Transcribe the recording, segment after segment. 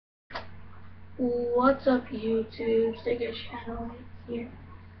What's up, YouTube? Sticker Channel here.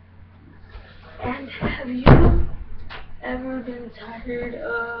 And have you ever been tired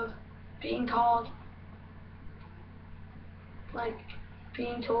of being called, like,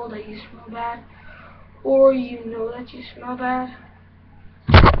 being told that you smell bad, or you know that you smell bad?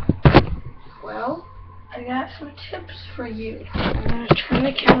 Well, I got some tips for you. I'm gonna turn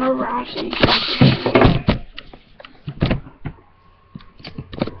the camera around so you can see.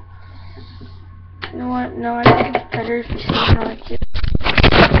 You know what? No, I think it's better if you see it like this.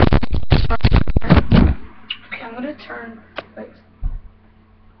 Okay, I'm gonna turn. Wait.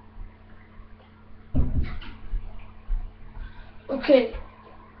 Okay.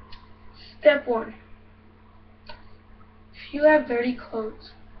 Step 1. If you have dirty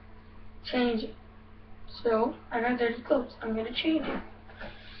clothes, change it. So, I got dirty clothes. I'm gonna change it.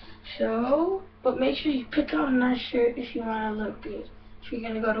 So, but make sure you pick out a nice shirt if you wanna look good. If you're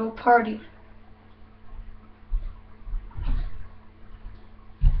gonna go to a party.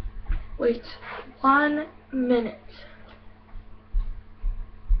 Wait 1 minute.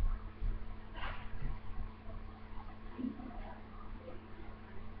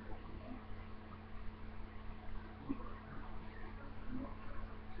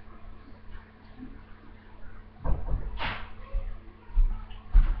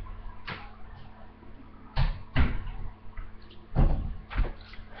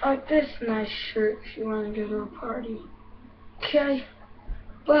 Like this nice shirt if you want to go to a party. Okay,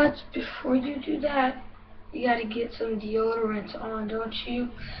 but before you do that, you gotta get some deodorant on, don't you?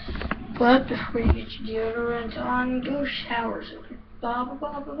 But before you get your deodorant on, go shower. So blah blah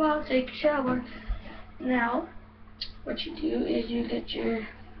blah blah blah. Take a shower. Now, what you do is you get your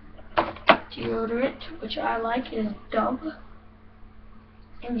deodorant, which I like is Dove,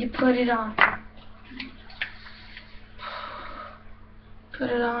 and you put it on. Put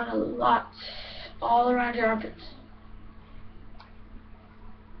it on a lot, all around your armpits.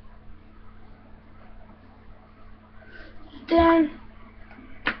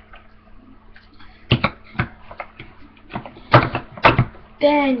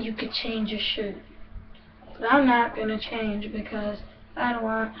 Then you could change your shirt. But I'm not gonna change because I don't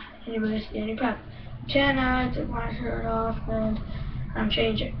want anybody to see any problems. Now I took my shirt off and I'm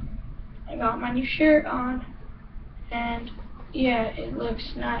changing. I got my new shirt on and yeah, it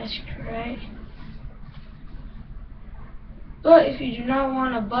looks nice, right? But if you do not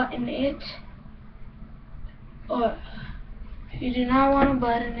want to button it, or if you do not want to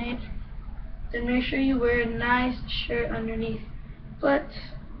button it, then make sure you wear a nice shirt underneath. But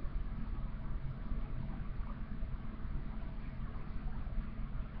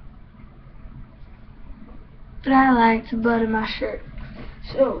I like to button my shirt,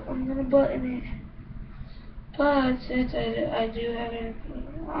 so I'm gonna button it. But since I do have it,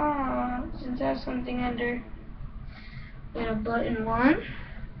 since I have something under, I'm gonna button one,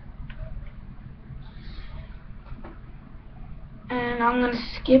 and I'm gonna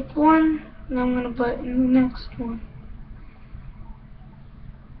skip one, and I'm gonna button the next one,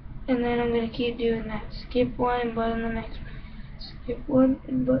 and then I'm gonna keep doing that. Skip one and button the next one. Skip one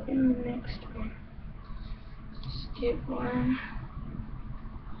and button the next one. Skip one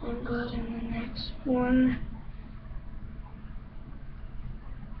and button the next one.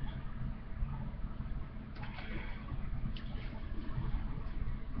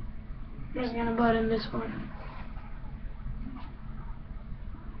 I'm just gonna button this one.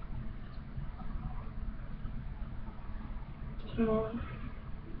 Come on.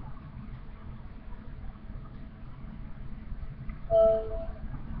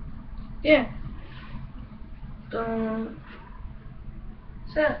 Yeah.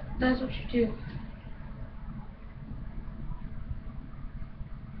 So that's what you do.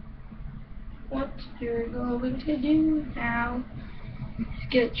 What you're going to do now is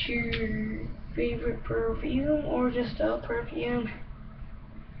get your favorite perfume or just a perfume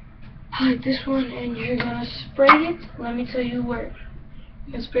like this one, and you're gonna spray it. Let me tell you where.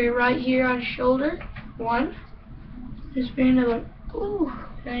 You're gonna spray it right here on your shoulder. One. You spray another one. Ooh,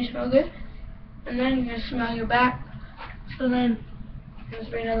 then you smell good. And then you're gonna smell your back. So then you're gonna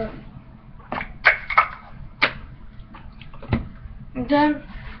spray another one. And then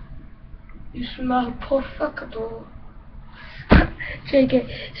you smell perfecto. JK.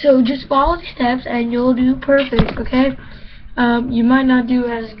 So just follow the steps and you'll do perfect, okay? You might not do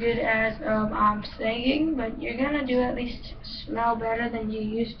as good as I'm saying, but you're gonna do at least smell better than you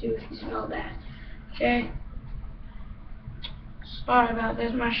used to if you smell bad. Okay? Sorry about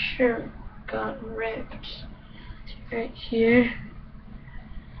this, my shirt got ripped. Right here.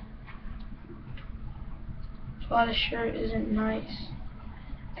 That's why the shirt isn't nice.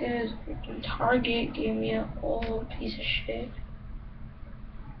 Because freaking Target gave me an old piece of shit.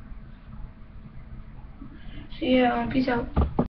 So yeah, peace out.